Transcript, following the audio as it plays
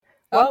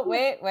Oh,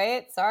 Welcome.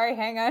 wait. Sorry,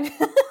 hang on.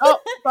 Oh,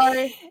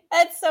 sorry.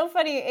 That's so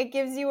funny. It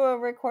gives you a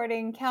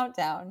recording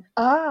countdown.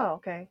 Oh,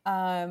 okay.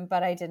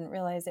 But I didn't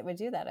realize it would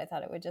do that. I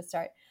thought it would just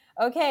start.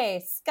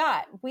 Okay,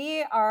 Scott,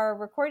 we are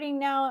recording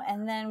now,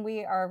 and then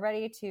we are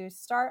ready to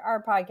start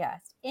our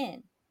podcast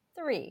in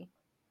 3,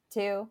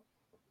 2,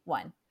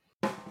 1.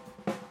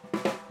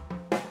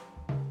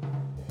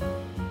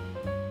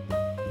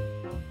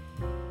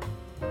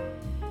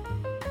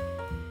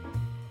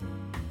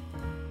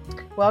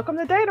 Welcome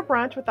to Data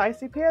Brunch with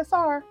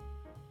ICPSR.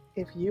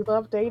 If you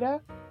love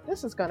data,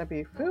 this is going to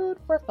be food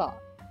for thought.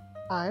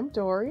 I'm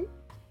Dory.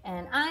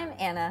 And I'm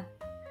Anna.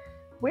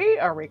 We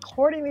are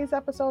recording these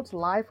episodes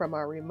live from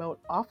our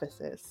remote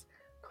offices.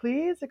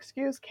 Please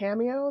excuse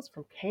cameos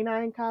from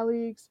canine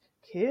colleagues,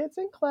 kids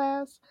in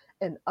class,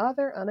 and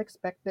other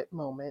unexpected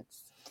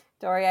moments.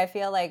 Dory, I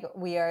feel like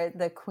we are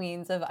the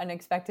queens of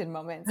unexpected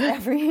moments.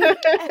 Every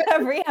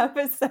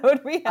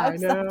episode we have I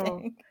know.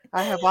 something.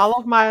 I have all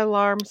of my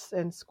alarms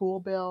and school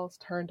bells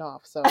turned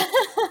off, so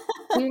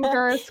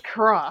fingers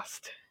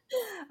crossed.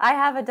 I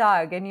have a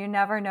dog, and you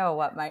never know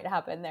what might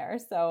happen there.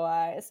 So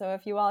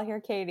if you all hear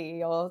Katie,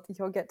 you'll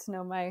get to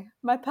know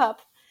my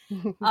pup.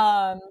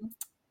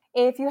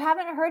 If you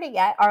haven't heard it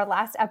yet, our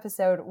last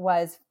episode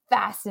was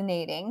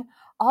fascinating.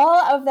 All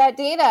of that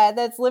data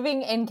that's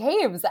living in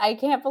caves. I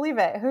can't believe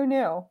it. Who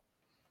knew?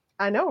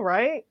 I know,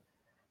 right?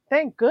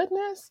 Thank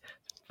goodness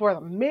for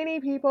the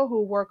many people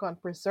who work on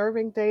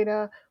preserving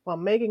data while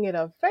making it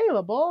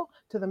available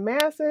to the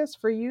masses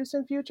for use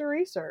in future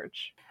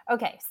research.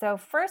 Okay, so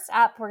first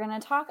up, we're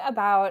going to talk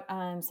about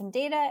some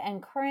data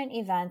and current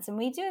events, and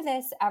we do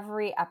this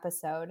every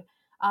episode.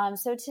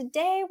 So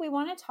today we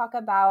want to talk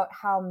about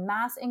how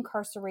mass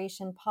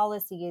incarceration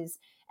policies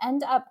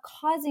end up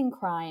causing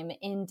crime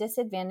in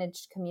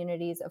disadvantaged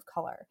communities of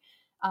color.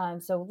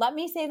 So let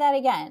me say that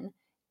again.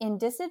 In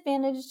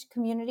disadvantaged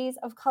communities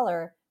of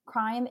color,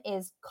 crime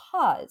is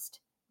caused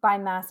by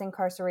mass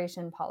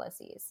incarceration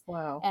policies.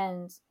 Wow.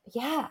 And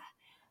yeah.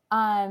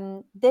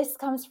 This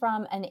comes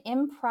from an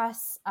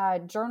Impress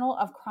Journal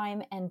of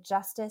Crime and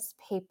Justice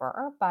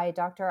paper by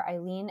Dr.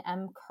 Eileen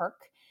M.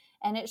 Kirk,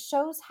 and it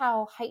shows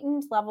how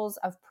heightened levels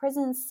of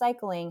prison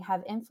cycling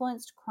have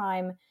influenced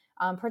crime,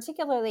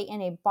 particularly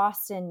in a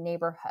Boston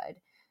neighborhood.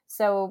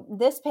 So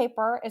this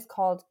paper is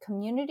called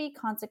Community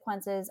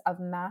Consequences of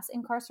Mass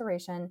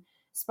Incarceration,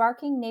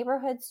 Sparking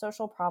Neighborhood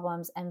Social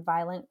Problems and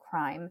Violent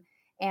Crime,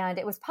 and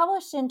it was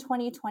published in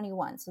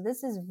 2021, so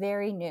this is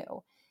very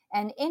new.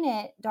 And in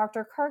it,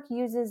 Dr. Kirk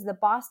uses the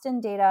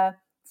Boston data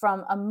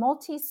from a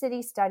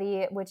multi-city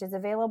study, which is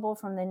available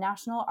from the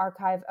National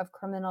Archive of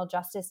Criminal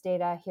Justice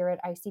Data here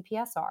at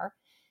ICPSR.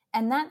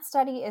 And that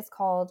study is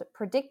called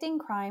Predicting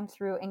Crime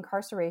Through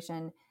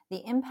Incarceration,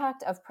 the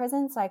Impact of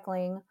Prison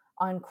Cycling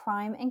on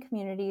Crime in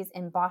Communities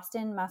in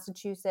Boston,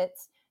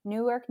 Massachusetts,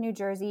 Newark, New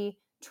Jersey,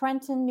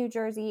 Trenton, New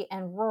Jersey,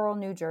 and rural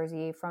New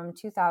Jersey from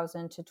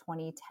 2000 to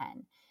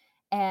 2010.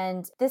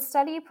 And this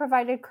study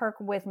provided Kirk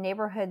with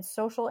neighborhood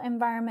social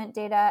environment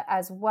data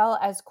as well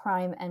as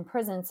crime and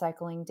prison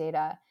cycling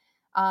data.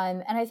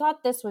 And I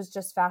thought this was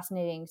just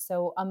fascinating.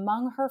 So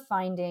among her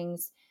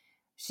findings,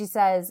 she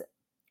says,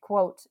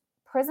 quote,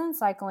 prison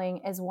cycling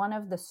is one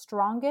of the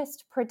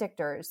strongest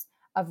predictors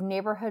of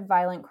neighborhood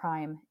violent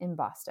crime in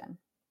Boston.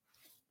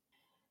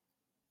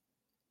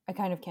 I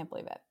kind of can't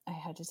believe it. I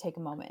had to take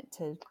a moment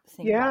to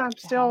think about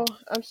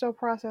I'm still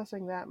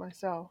processing that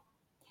myself.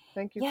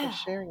 Thank you for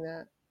sharing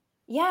that.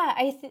 Yeah,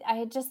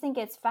 I just think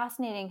it's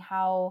fascinating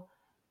how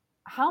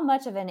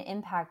much of an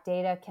impact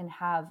data can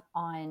have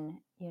on,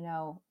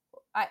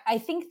 I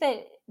think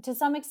that to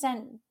some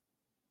extent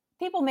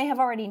people may have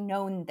already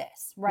known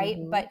this, right?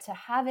 Mm-hmm. But to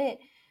have it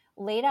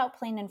laid out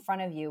plain in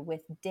front of you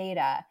with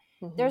data,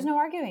 there's no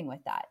arguing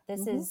with that.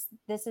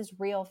 This is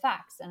real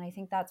facts. And I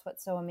think that's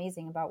what's so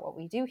amazing about what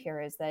we do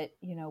here is that,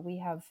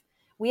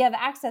 we have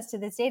access to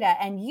this data,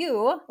 and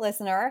you,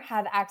 listener,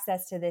 have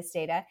access to this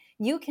data.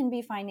 You can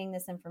be finding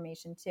this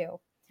information too.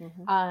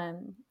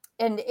 And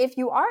if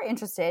you are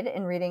interested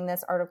in reading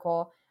this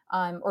article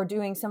or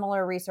doing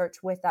similar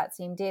research with that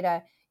same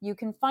data, you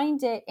can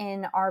find it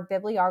in our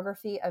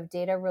bibliography of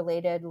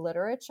data-related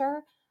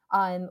literature.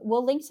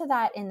 We'll link to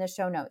that in the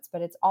show notes,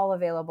 but it's all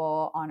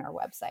available on our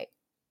website.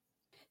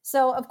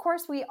 So, of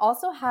course, we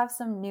also have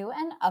some new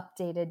and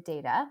updated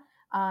data.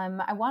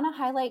 I want to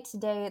highlight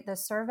today the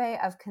survey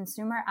of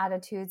consumer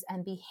attitudes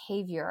and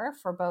behavior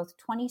for both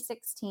June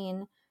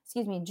 2016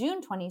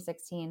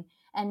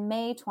 and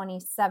May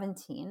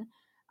 2017.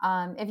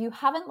 If you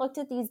haven't looked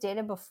at these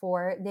data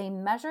before, they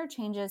measure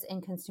changes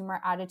in consumer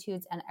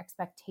attitudes and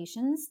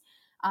expectations.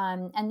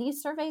 And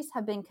these surveys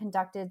have been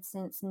conducted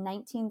since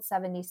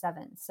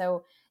 1977.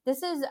 So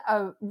this is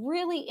a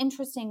really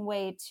interesting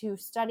way to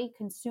study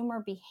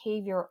consumer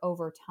behavior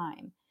over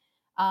time.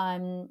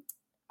 I'm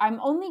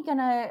going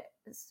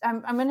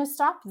to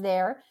stop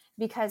there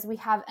because we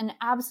have an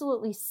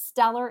absolutely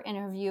stellar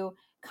interview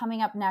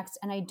coming up next,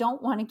 and I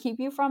don't want to keep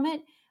you from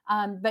it.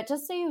 But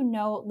just so you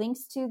know,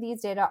 links to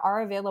these data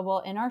are available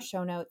in our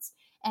show notes.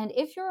 And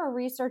if you're a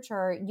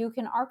researcher, you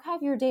can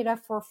archive your data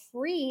for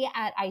free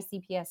at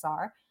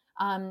ICPSR.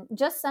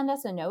 Just send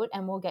us a note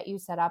and we'll get you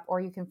set up, or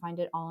you can find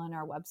it all on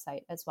our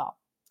website as well.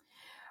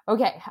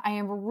 Okay, I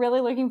am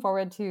really looking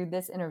forward to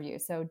this interview.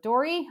 So,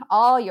 Dory,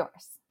 all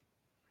yours.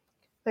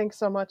 Thanks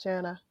so much,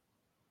 Anna.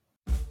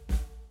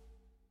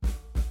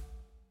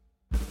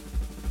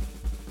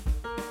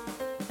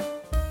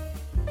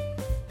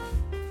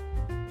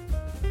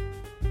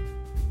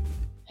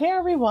 Hey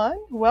everyone,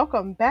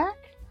 welcome back.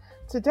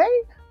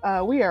 Today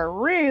we are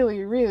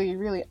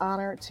really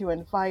honored to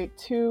invite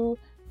two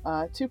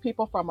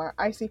people from our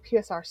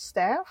ICPSR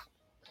staff.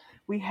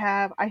 We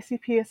have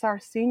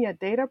ICPSR Senior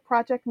Data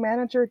Project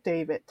Manager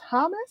David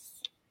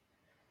Thomas,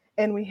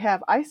 and we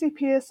have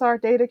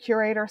ICPSR Data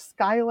Curator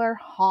Skylar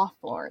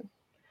Hawthorne.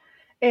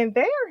 And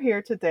they are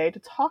here today to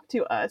talk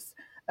to us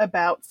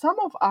about some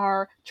of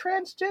our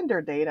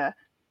transgender data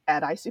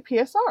at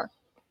ICPSR.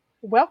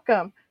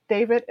 Welcome,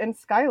 David and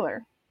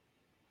Skylar.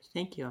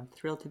 Thank you. I'm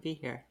thrilled to be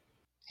here.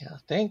 Yeah,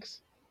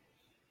 thanks.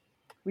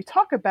 We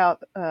talk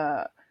about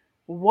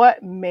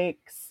what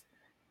makes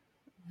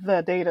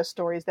the data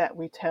stories that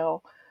we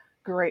tell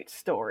great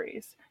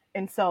stories.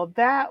 And so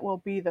that will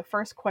be the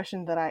first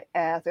question that I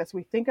ask as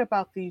we think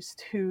about these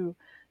two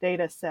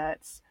data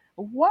sets.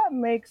 What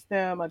makes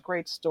them a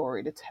great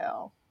story to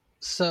tell?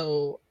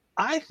 So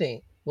I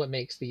think what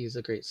makes these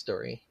a great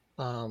story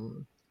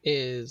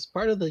is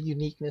part of the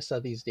uniqueness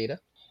of these data.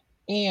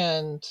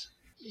 And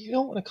you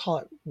don't want to call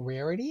it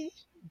rarity,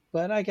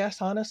 but I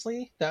guess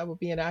honestly, that would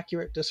be an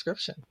accurate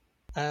description.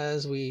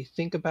 As we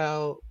think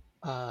about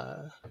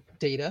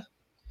data,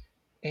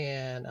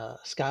 and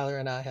Skylar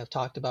and I have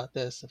talked about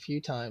this a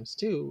few times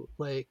too,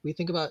 like we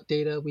think about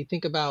data, we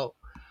think about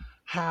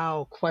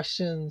how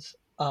questions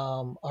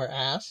are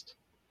asked,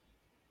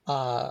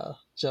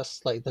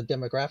 just like the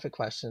demographic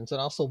questions,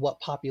 and also what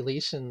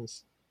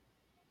populations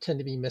tend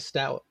to be missed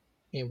out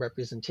in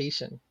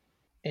representation.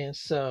 And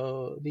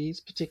so these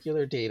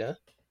particular data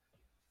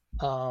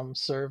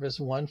serve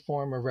as one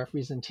form of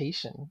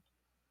representation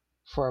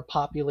for a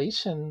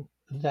population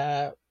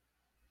that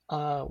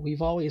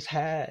we've always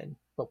had,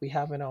 but we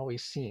haven't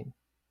always seen.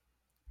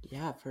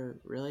 Yeah, for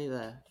really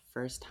the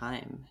first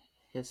time,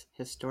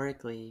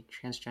 historically,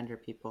 transgender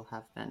people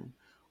have been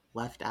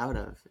left out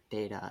of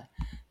data.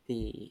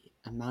 The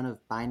amount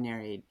of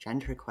binary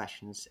gender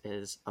questions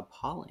is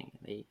appalling,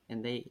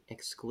 and they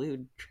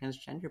exclude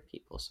transgender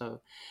people.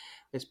 So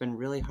it's been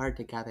really hard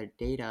to gather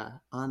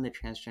data on the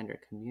transgender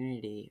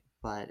community,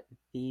 but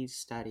these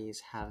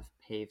studies have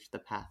paved the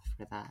path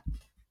for that.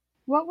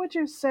 What would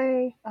you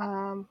say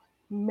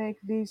make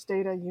these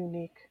data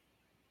unique?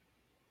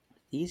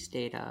 These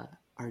data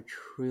are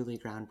truly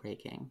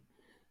groundbreaking.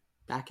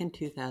 Back in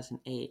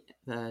 2008,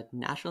 the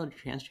National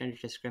Transgender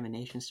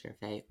Discrimination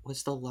Survey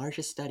was the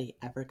largest study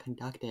ever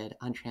conducted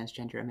on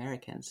transgender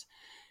Americans.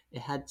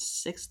 It had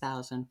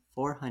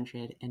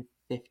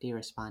 6,450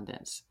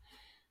 respondents.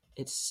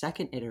 Its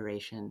second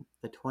iteration,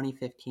 the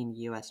 2015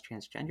 US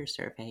Transgender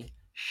Survey,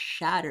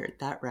 shattered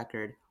that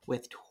record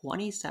with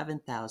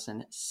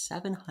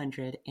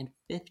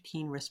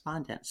 27,715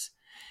 respondents.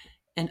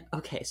 And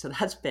okay, so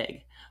that's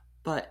big,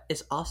 but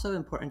it's also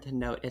important to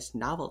note its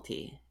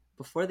novelty.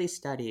 Before these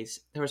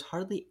studies, there was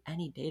hardly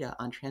any data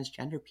on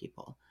transgender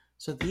people.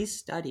 So these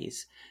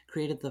studies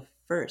created the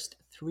first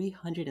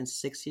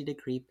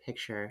 360-degree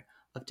picture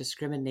of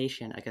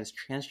discrimination against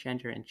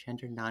transgender and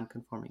gender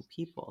nonconforming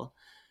people.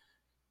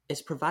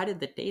 It's provided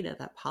the data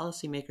that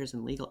policymakers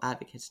and legal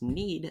advocates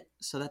need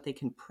so that they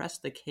can press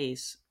the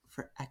case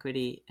for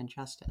equity and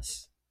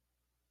justice.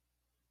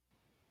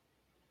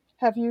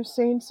 Have you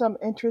seen some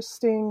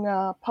interesting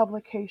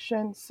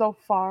publications so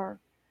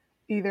far,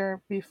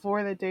 either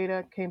before the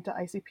data came to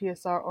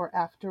ICPSR or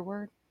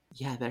afterward?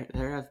 Yeah,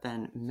 there have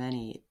been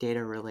many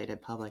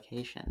data-related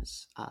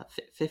publications,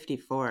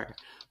 54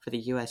 for the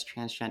U.S.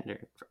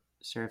 Transgender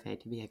Survey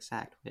to be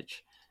exact,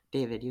 which,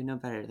 David, you know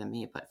better than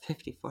me, but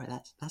 54,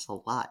 that's a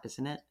lot,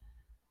 isn't it?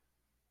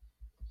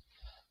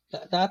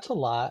 That's a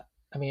lot.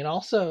 I mean,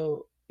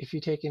 also, if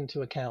you take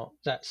into account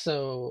that,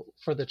 so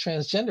for the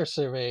transgender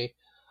survey,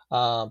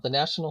 the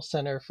National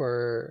Center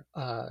for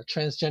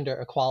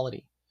Transgender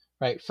Equality,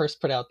 right,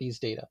 first put out these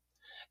data.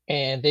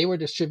 And they were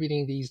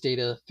distributing these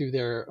data through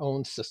their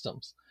own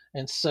systems.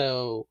 And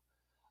so,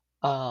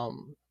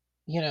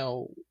 you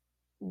know,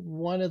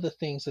 one of the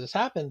things that has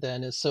happened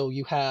then is, so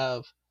you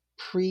have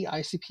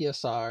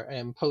pre-ICPSR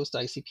and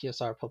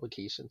post-ICPSR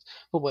publications.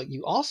 But what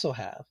you also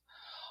have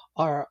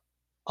are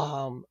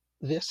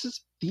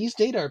these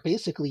data are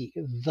basically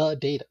the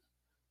data,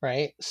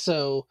 right?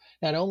 So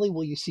not only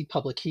will you see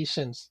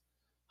publications,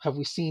 have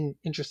we seen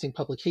interesting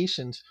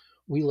publications,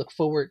 we look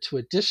forward to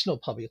additional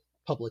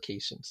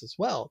publications as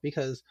well,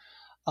 because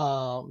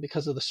of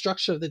the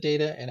structure of the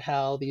data and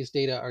how these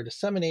data are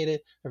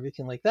disseminated,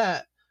 everything like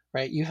that,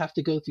 right? You have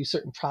to go through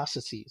certain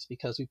processes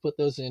because we put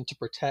those in to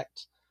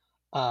protect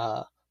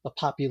the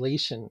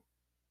population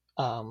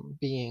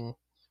being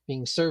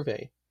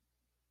surveyed.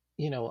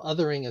 You know,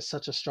 othering is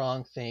such a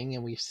strong thing,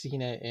 and we've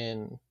seen it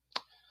in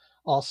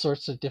all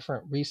sorts of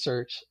different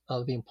research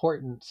of the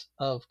importance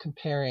of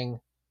comparing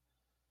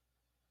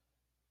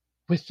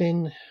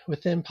within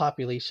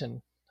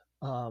population,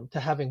 to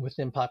having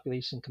within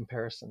population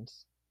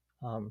comparisons.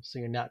 So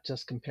you're not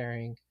just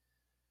comparing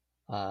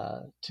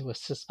to a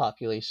cis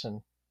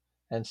population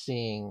and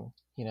seeing,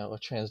 a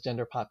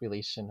transgender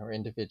population or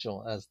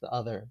individual as the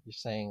other. You're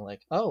saying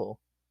like, oh,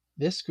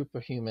 this group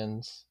of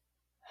humans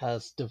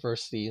has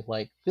diversity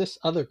like this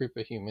other group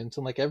of humans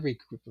and like every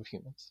group of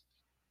humans.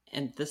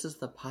 And this is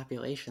the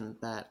population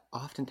that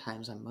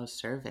oftentimes on most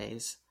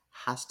surveys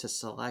has to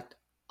select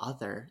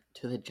other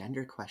to the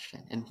gender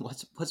question. And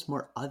what's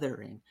more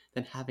othering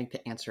than having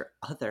to answer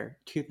other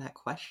to that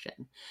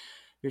question?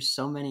 There's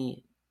so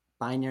many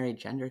binary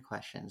gender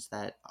questions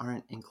that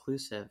aren't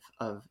inclusive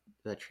of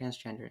the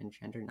transgender and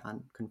gender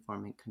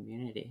non-conforming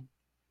community.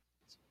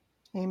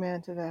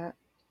 Amen to that.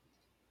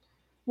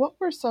 What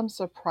were some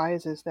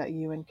surprises that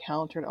you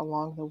encountered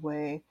along the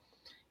way,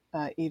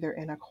 either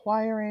in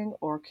acquiring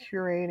or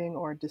curating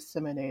or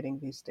disseminating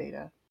these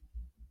data?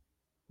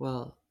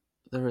 Well,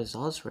 the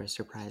results were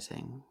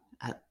surprising,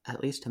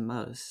 at least to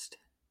most.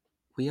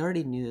 We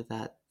already knew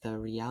that the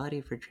reality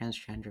for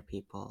transgender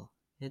people,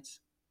 it's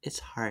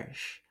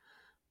harsh,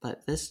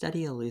 but this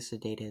study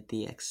elucidated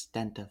the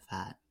extent of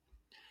that.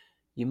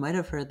 You might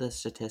have heard the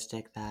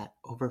statistic that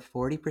over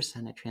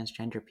 40% of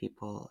transgender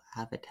people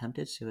have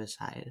attempted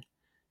suicide.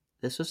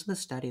 This was the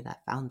study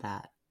that found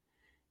that.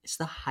 It's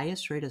the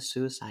highest rate of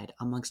suicide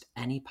amongst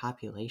any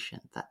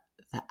population. The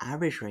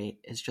average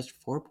rate is just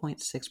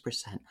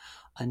 4.6%,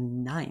 a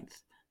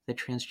ninth the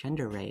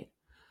transgender rate.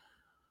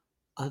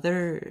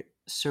 Other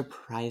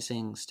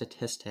surprising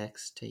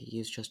statistics, to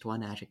use just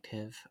one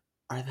adjective,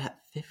 are that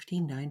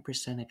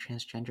 59% of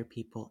transgender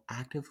people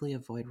actively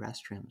avoid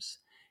restrooms.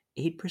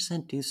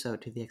 8% do so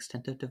to the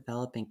extent of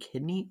developing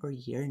kidney or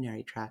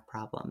urinary tract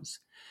problems.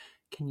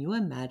 Can you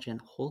imagine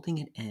holding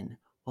it in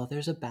while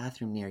there's a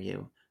bathroom near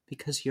you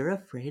because you're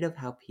afraid of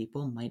how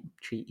people might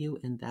treat you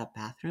in that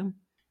bathroom,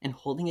 and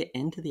holding it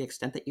in to the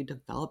extent that you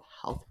develop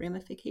health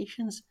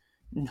ramifications?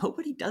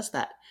 Nobody does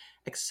that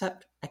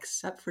except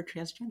for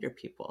transgender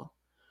people.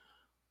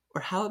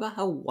 Or how about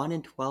how 1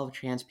 in 12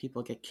 trans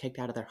people get kicked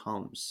out of their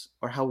homes?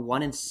 Or how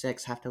 1 in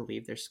 6 have to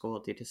leave their school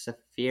due to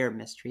severe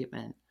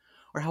mistreatment?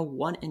 Or how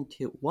 1 in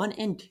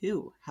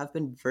 2 have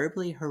been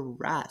verbally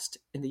harassed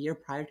in the year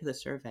prior to the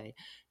survey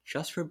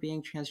just for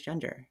being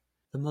transgender?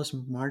 The most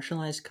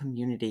marginalized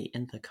community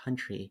in the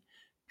country,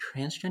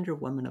 transgender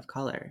women of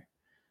color,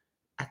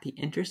 at the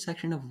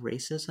intersection of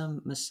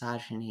racism,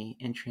 misogyny,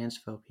 and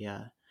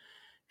transphobia,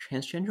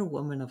 transgender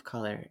women of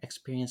color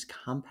experience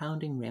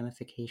compounding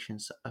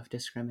ramifications of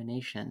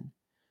discrimination.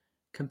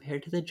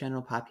 Compared to the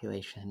general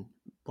population,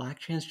 Black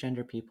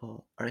transgender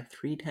people are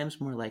 3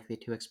 times more likely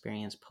to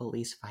experience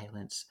police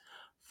violence,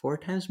 4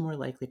 times more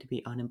likely to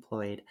be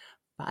unemployed,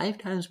 5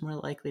 times more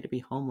likely to be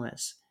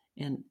homeless,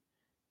 and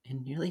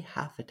nearly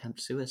half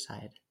attempt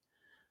suicide.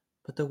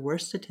 But the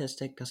worst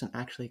statistic doesn't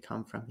actually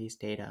come from these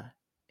data.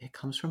 It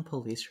comes from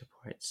police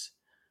reports.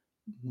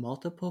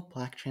 Multiple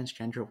Black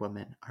transgender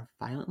women are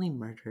violently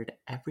murdered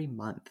every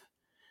month.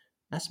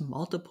 That's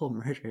multiple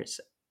murders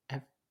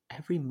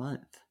every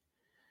month.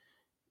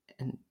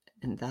 And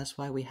that's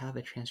why we have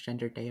a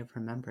Transgender Day of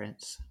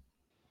Remembrance.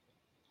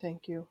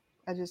 Thank you.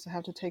 I just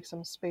have to take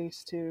some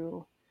space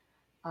to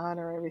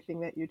honor everything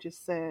that you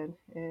just said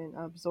and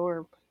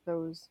absorb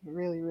those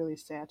really, really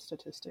sad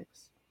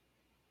statistics.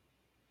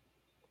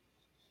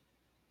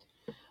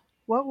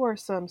 What were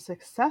some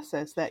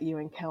successes that you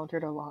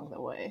encountered along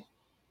the way?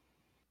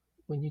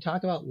 When you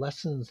talk about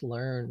lessons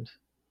learned,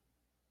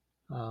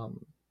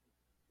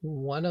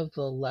 one of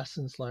the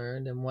lessons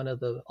learned and one of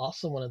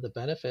the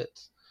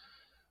benefits,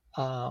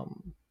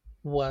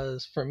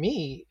 was, for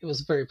me, it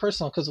was very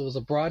personal because it was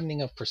a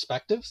broadening of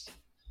perspectives.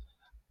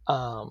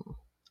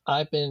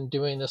 I've been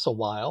doing this a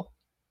while,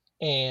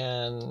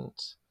 and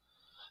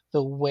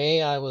the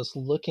way I was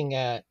looking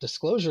at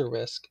disclosure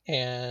risk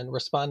and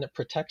respondent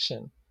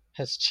protection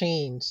has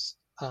changed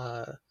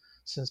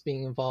since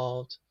being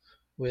involved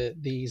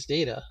with these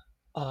data.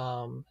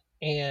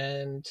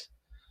 And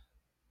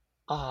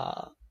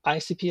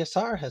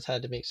ICPSR has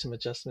had to make some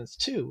adjustments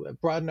too,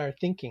 broaden our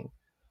thinking.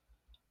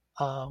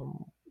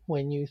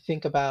 When you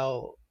think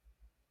about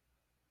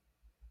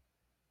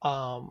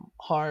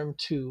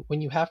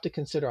when you have to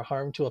consider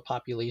harm to a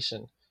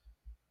population,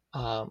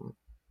 um,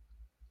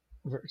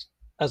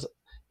 as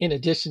in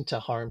addition to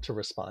harm to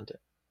respondent.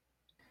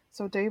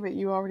 So, David,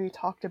 you already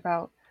talked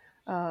about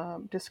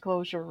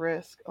disclosure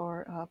risk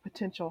or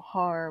potential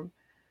harm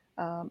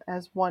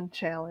as one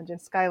challenge.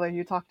 And Skylar,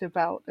 you talked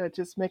about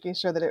just making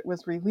sure that it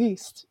was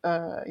released,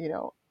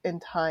 in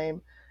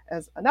time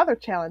as another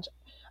challenge.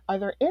 Are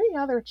there any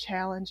other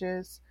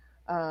challenges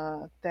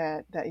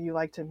that you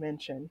like to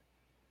mention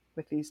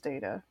with these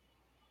data?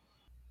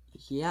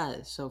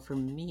 Yeah, so for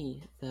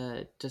me,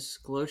 the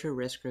disclosure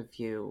risk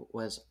review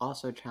was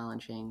also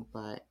challenging,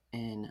 but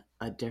in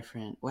a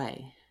different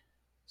way.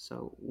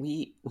 So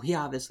we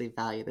obviously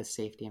value the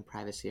safety and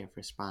privacy of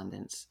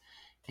respondents,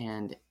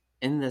 and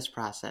in this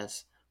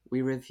process,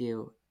 we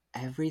review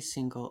every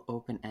single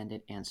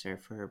open-ended answer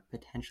for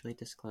potentially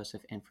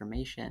disclosive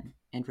information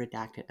and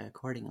redact it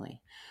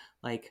accordingly.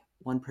 Like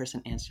one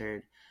person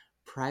answered,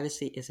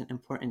 "Privacy isn't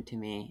important to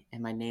me,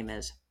 and my name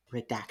is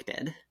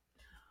redacted."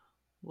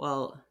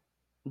 Well,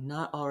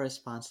 not all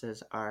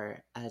responses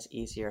are as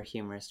easy or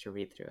humorous to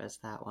read through as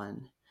that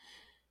one.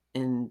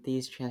 In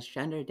these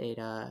transgender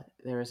data,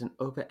 there was an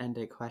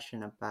open-ended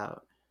question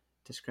about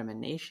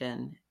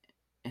discrimination,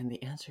 and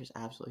the answers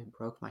absolutely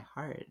broke my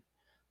heart.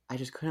 I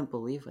just couldn't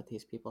believe what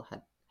these people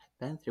had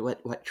been through,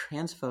 what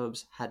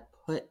transphobes had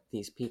put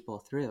these people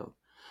through.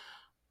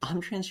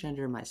 I'm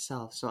transgender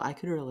myself, so I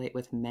could relate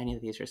with many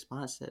of these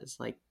responses,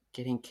 like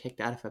getting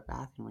kicked out of a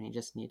bathroom when you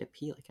just need to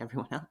pee like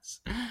everyone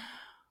else.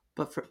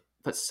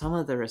 But some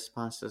of the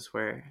responses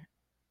were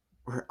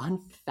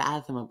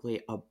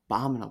unfathomably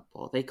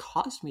abominable. They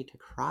caused me to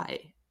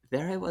cry.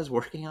 There I was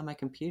working on my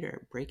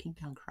computer, breaking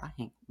down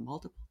crying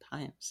multiple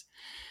times.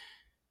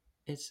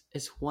 It's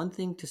one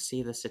thing to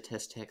see the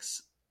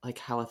statistics, like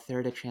how a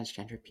third of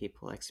transgender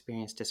people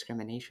experience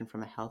discrimination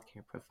from a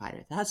healthcare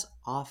provider. That's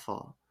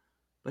awful.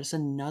 But it's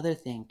another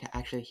thing to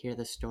actually hear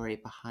the story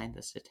behind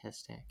the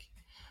statistic.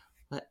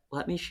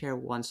 Let me share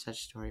one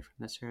such story from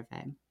the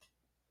survey.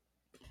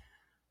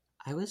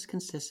 I was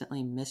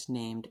consistently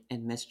misnamed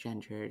and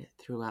misgendered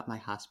throughout my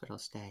hospital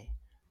stay.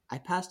 I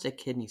passed a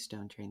kidney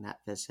stone during that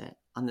visit.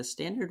 On the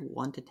standard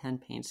 1 to 10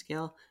 pain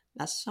scale,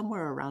 that's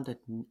somewhere around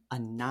a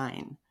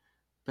 9.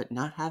 But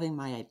not having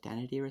my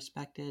identity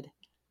respected,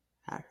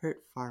 that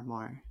hurt far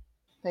more.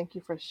 Thank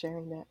you for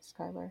sharing that,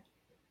 Skylar.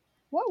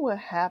 What would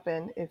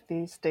happen if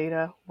these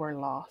data were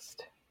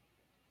lost?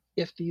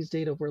 If these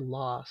data were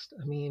lost,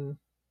 I mean,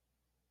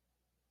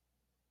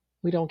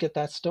 we don't get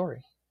that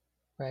story,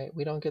 right?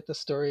 We don't get the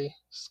story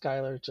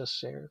Skylar just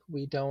shared.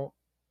 We don't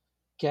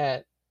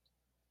get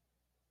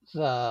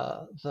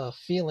the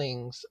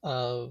feelings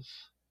of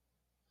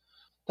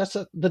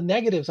the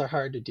negatives are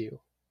hard to do.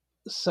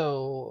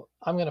 So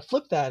I'm going to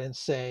flip that and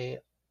say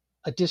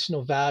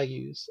additional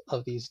values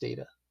of these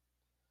data.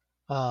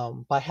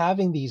 By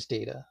having these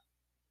data,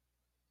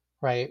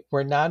 right,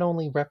 we're not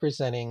only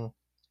representing,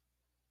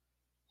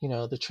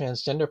 the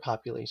transgender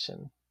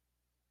population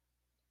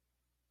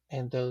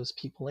and those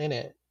people in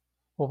it.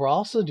 What we're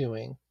also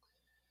doing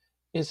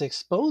is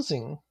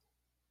exposing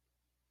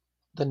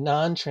the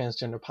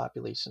non-transgender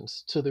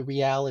populations to the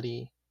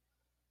reality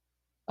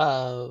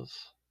of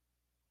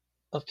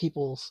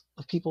people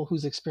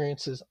whose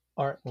experiences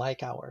aren't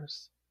like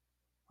ours,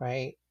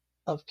 right?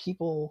 Of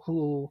people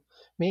who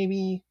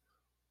maybe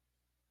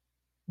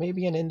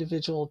an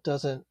individual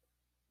doesn't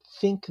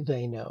think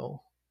they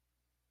know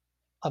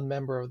a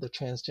member of the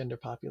transgender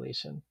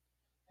population.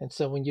 And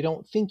so when you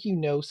don't think you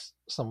know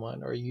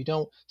someone, or you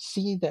don't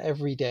see the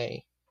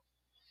everyday,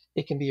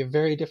 it can be a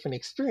very different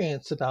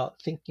experience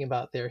about thinking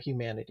about their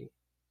humanity,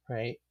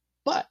 right?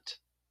 But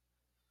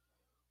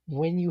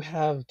when you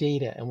have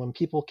data and when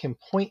people can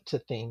point to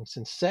things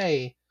and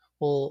say,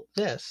 well,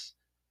 this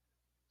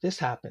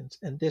happens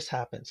and this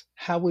happens,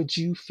 how would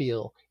you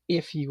feel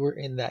if you were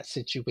in that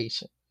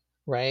situation,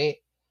 right?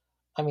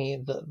 I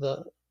mean,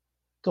 the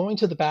going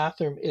to the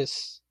bathroom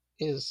is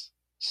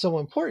so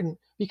important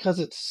because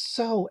it's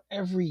so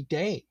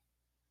everyday,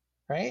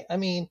 right? I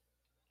mean,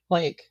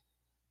 like,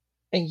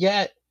 and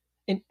yet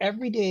an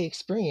everyday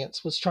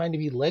experience was trying to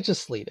be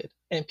legislated,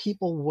 and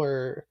people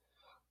were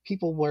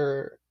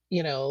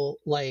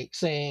like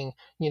saying,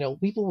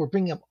 people were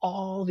bringing up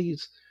all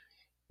these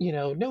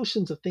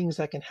notions of things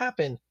that can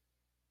happen,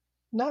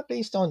 not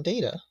based on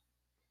data,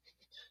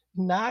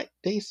 not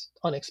based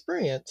on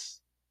experience.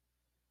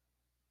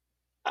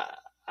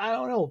 I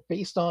don't know,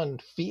 based on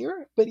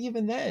fear. But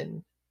even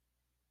then,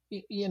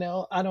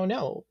 I don't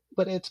know.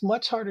 But it's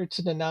much harder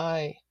to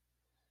deny.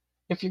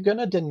 If you're going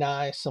to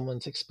deny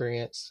someone's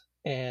experience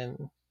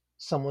and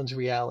someone's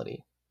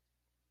reality,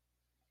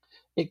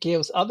 it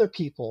gives other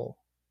people,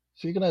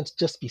 if you're going to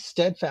just be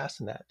steadfast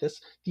in that,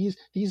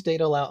 these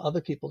data allow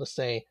other people to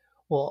say,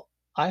 well,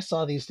 I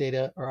saw these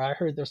data, or I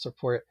heard this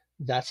report,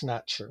 that's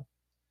not true,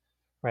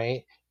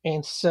 right?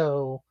 And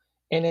so,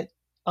 and it,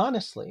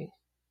 honestly,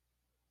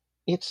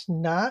 it's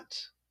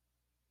not,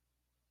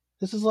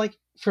 this is like,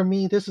 for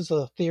me, this is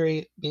a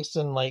theory based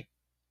on like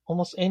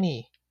almost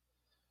any,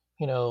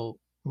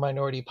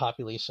 minority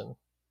population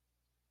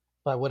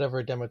by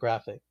whatever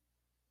demographic.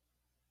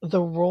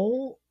 The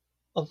role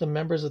of the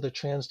members of the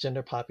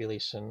transgender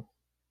population,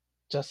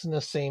 just in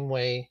the same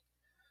way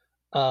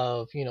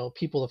of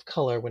people of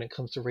color when it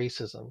comes to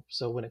racism.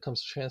 So when it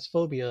comes to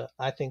transphobia,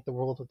 I think the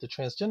role of the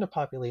transgender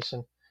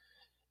population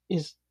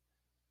is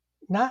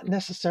not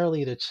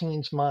necessarily to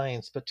change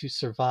minds, but to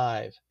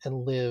survive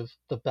and live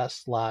the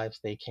best lives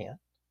they can.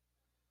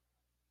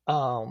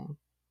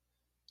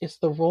 It's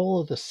the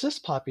role of the cis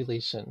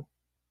population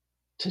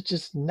to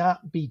just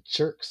not be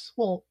jerks.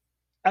 Well,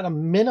 at a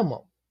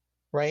minimum,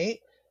 right?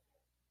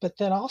 But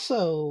then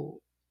also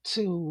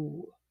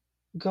to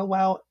go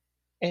out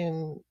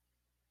and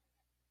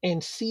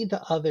see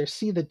the other,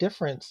 see the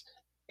difference,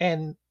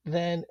 and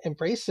then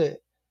embrace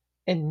it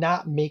and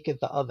not make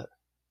it the other.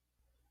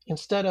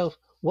 Instead of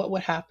what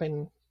would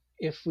happen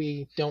if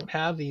we don't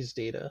have these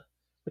data,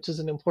 which is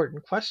an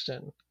important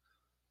question,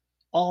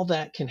 all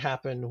that can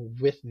happen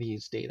with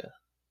these data.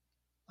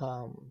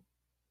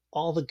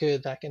 All the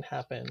good that can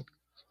happen,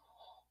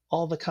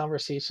 all the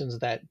conversations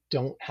that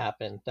don't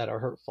happen that are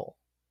hurtful,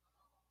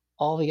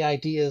 all the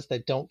ideas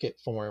that don't get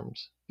formed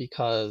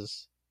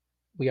because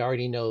we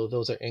already know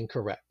those are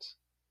incorrect.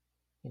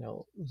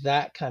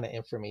 That kind of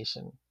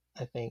information,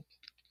 I think,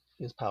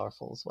 is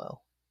powerful as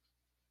well.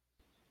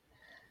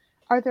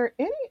 Are there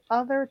any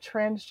other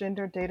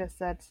transgender data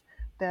sets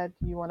that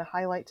you want to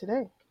highlight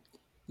today?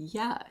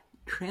 Yeah,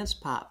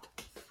 TransPop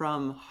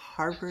from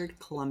Harvard,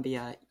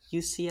 Columbia,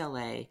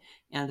 UCLA,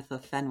 and the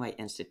Fenway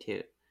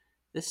Institute.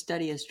 This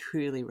study is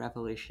truly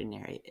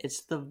revolutionary.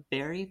 It's the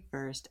very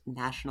first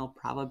national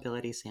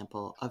probability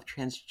sample of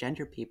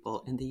transgender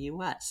people in the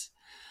US.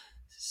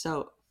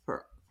 So,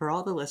 for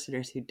all the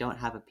listeners who don't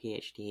have a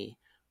PhD,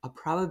 a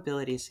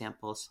probability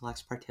sample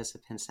selects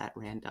participants at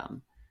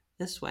random.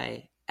 This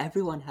way,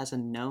 everyone has a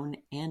known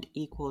and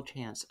equal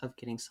chance of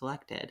getting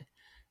selected.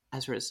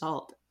 As a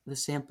result, the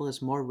sample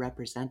is more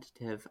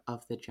representative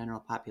of the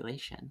general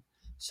population.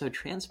 So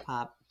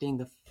TransPop, being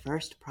the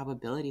first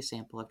probability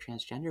sample of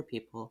transgender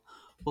people,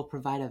 will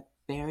provide a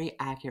very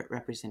accurate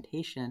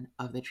representation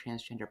of the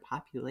transgender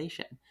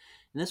population.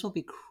 And this will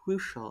be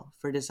crucial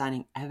for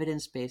designing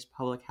evidence-based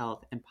public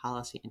health and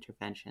policy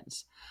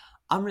interventions.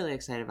 I'm really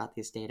excited about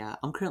these data.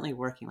 I'm currently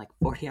working like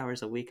 40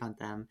 hours a week on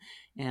them,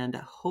 and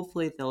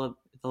hopefully they'll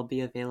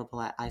be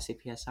available at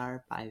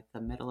ICPSR by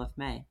the middle of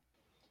May.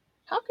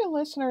 How can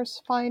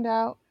listeners find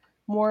out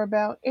more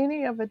about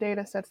any of the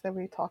data sets that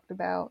we talked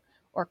about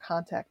or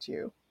contact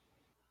you?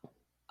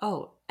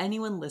 Oh,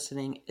 anyone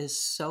listening is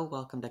so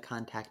welcome to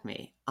contact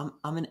me. I'm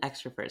an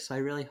extrovert, so I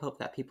really hope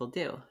that people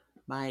do.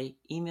 My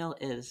email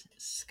is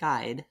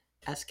skyd,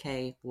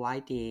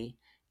 SKYD,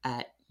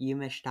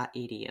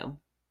 @umich.edu.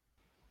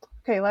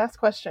 Okay, last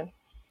question.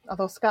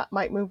 Although Scott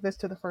might move this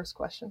to the first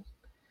question.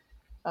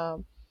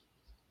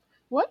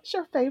 What's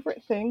your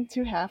favorite thing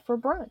to have for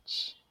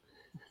brunch?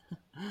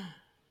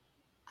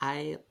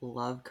 I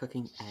love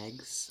cooking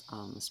eggs,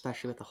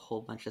 especially with a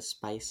whole bunch of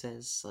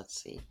spices. Let's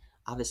see.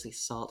 Obviously,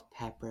 salt,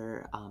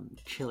 pepper,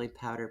 chili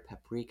powder,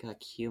 paprika,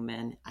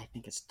 cumin. I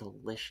think it's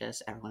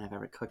delicious. Everyone I've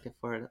ever cooked it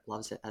for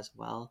loves it as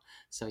well.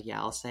 So, yeah,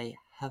 I'll say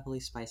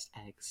heavily spiced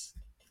eggs.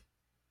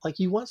 Like,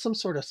 you want some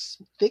sort of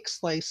thick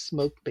slice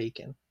smoked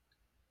bacon,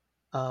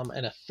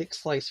 and a thick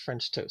slice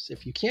French toast.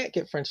 If you can't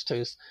get French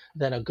toast,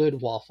 then a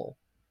good waffle.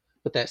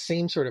 But that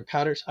same sort of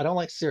powdered, I don't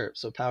like syrup,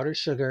 so powdered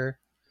sugar,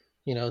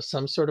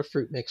 some sort of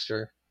fruit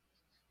mixture.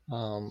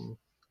 And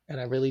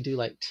I really do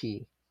like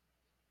tea.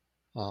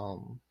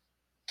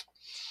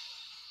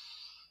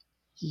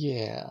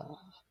 Yeah,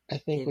 I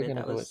think we're David,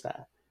 going to go with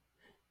that.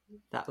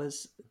 That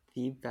was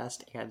the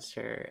best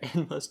answer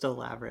and most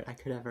elaborate I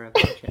could ever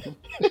imagine.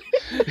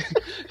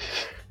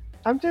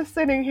 I'm just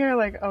sitting here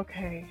like,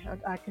 okay,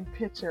 I can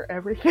picture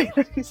everything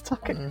that he's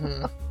talking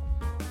about.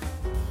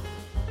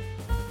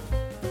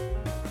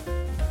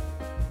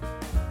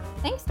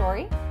 Thanks,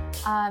 Dory.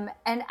 And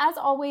as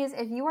always,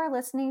 if you are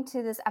listening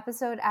to this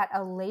episode at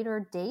a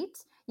later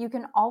date, you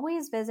can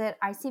always visit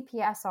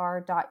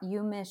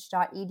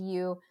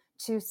icpsr.umich.edu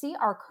to see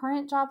our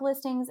current job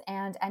listings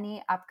and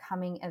any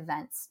upcoming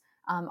events.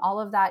 All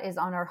of that is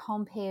on our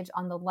homepage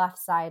on the left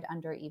side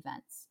under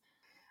events.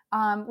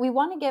 We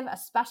want to give a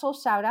special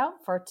shout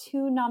out for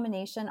 2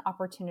 nomination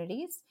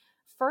opportunities.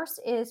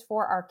 First is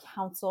for our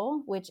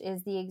council, which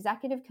is the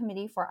executive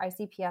committee for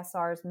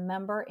ICPSR's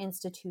member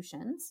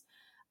institutions.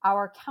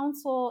 Our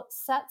council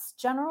sets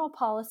general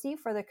policy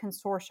for the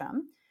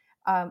consortium,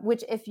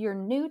 which, if you're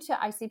new to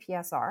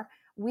ICPSR,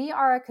 we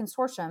are a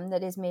consortium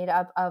that is made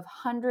up of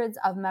hundreds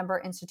of member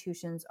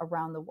institutions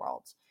around the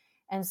world.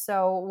 And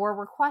so we're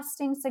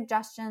requesting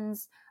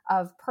suggestions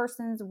of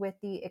persons with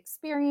the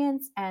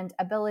experience and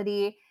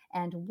ability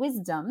and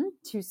wisdom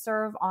to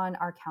serve on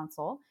our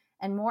council.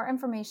 And more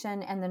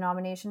information and the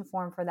nomination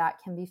form for that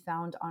can be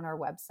found on our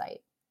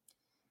website.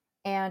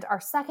 And our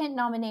second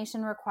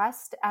nomination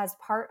request, as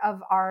part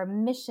of our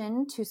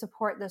mission to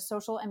support the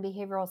social and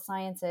behavioral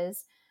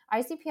sciences,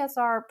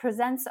 ICPSR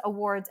presents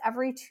awards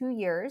every 2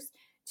 years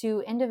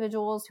to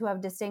individuals who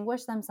have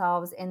distinguished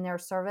themselves in their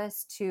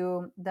service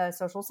to the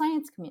social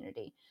science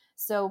community.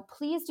 So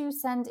please do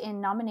send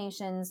in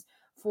nominations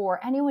for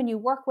anyone you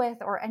work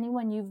with or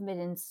anyone you've been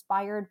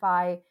inspired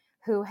by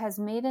who has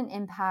made an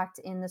impact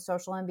in the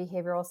social and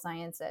behavioral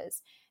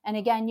sciences. And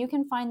again, you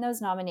can find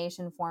those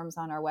nomination forms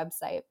on our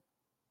website.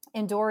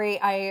 And Dory,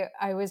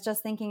 I was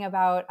just thinking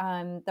about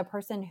the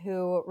person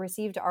who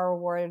received our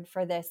award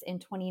for this in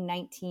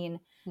 2019,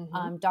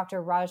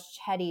 Dr. Raj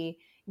Chetty,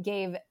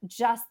 gave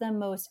just the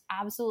most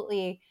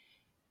absolutely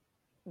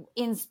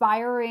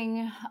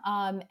inspiring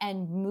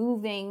and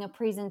moving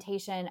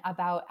presentation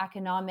about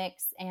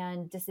economics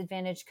and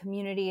disadvantaged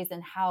communities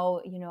and how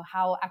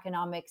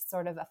economics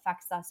sort of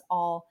affects us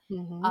all.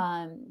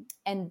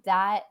 And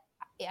that,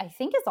 I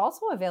think, is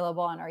also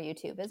available on our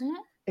YouTube, isn't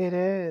it? It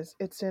is.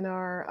 It's in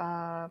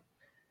our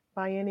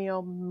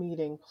biennial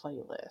meeting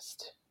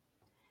playlist.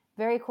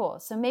 Very cool.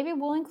 So maybe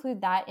we'll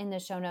include that in the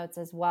show notes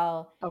as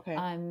well. Okay.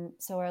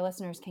 So our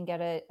listeners can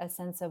get a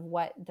sense of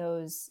what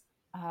those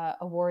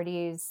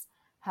awardees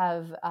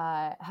have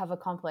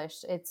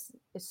accomplished. It's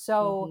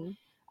so, Mm-hmm.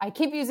 I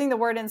keep using the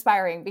word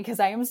inspiring because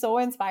I am so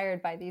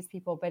inspired by these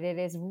people, but it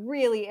is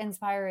really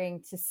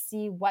inspiring to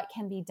see what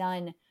can be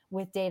done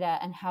with data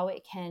and how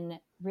it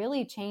can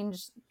really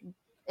change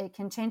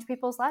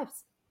people's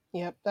lives.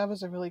 Yep, that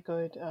was a really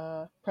good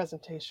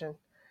presentation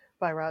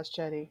by Raj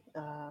Chetty.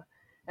 And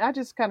I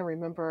just kind of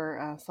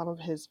remember some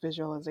of his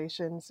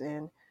visualizations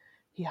and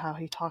how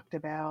he talked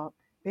about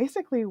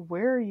basically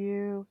where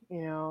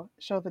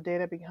show the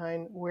data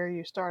behind where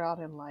you start out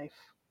in life,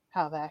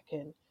 how that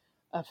can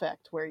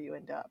affect where you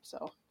end up.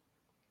 So,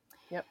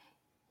 yep.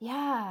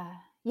 Yeah.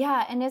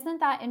 Yeah. And isn't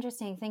that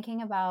interesting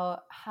thinking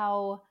about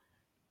how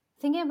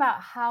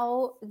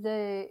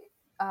the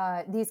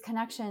these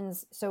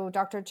connections. So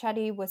Dr.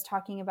 Chetty was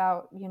talking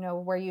about,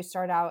 where you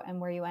start out and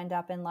where you end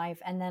up in life.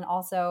 And then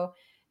also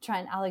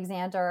Trent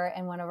Alexander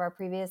in one of our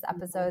previous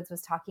episodes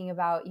was talking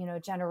about,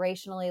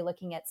 generationally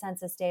looking at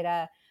census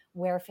data,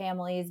 where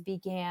families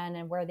began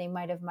and where they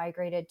might have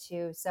migrated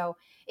to. So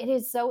it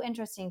is so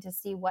interesting to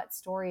see what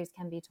stories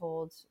can be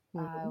told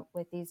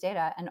with these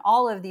data. And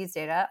all of these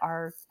data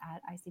are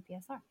at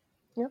ICPSR.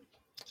 Yep.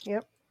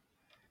 Yep.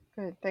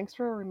 Good. Thanks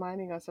for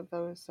reminding us of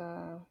those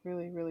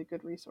really, really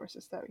good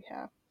resources that we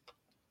have.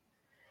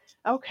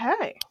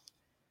 Okay.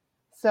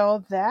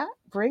 So that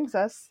brings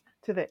us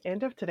to the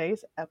end of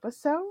today's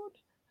episode.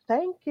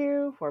 Thank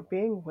you for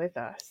being with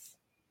us.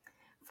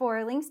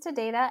 For links to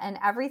data and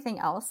everything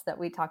else that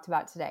we talked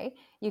about today,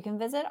 you can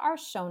visit our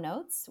show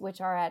notes,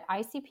 which are at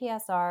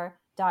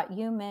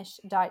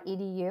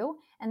icpsr.umich.edu.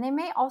 And they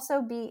may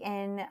also be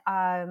in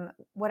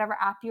whatever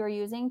app you're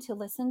using to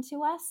listen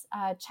to us.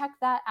 Check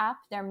that app.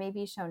 There may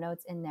be show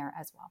notes in there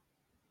as well.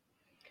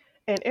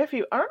 And if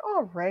you aren't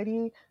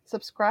already,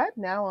 subscribe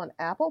now on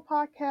Apple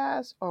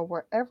Podcasts or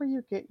wherever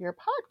you get your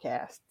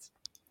podcasts.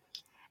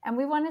 And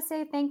we want to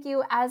say thank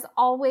you, as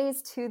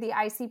always, to the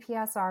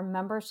ICPSR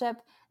membership.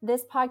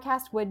 This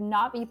podcast would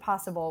not be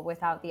possible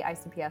without the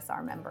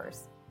ICPSR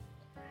members.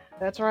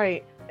 That's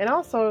right. And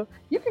also,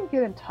 you can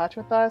get in touch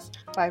with us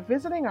by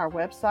visiting our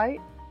website,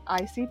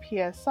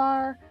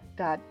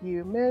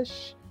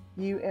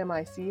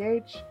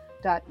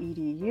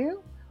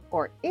 icpsr.umich.edu,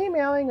 or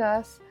emailing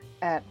us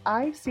at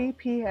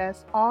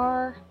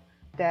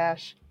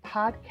icpsr-podcast,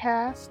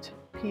 podcast,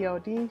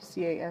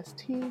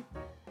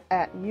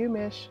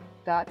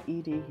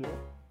 @umich.edu.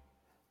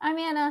 I'm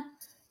Anna.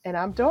 And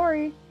I'm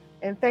Dory.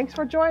 And thanks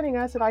for joining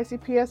us at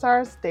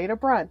ICPSR's Data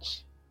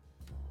Brunch.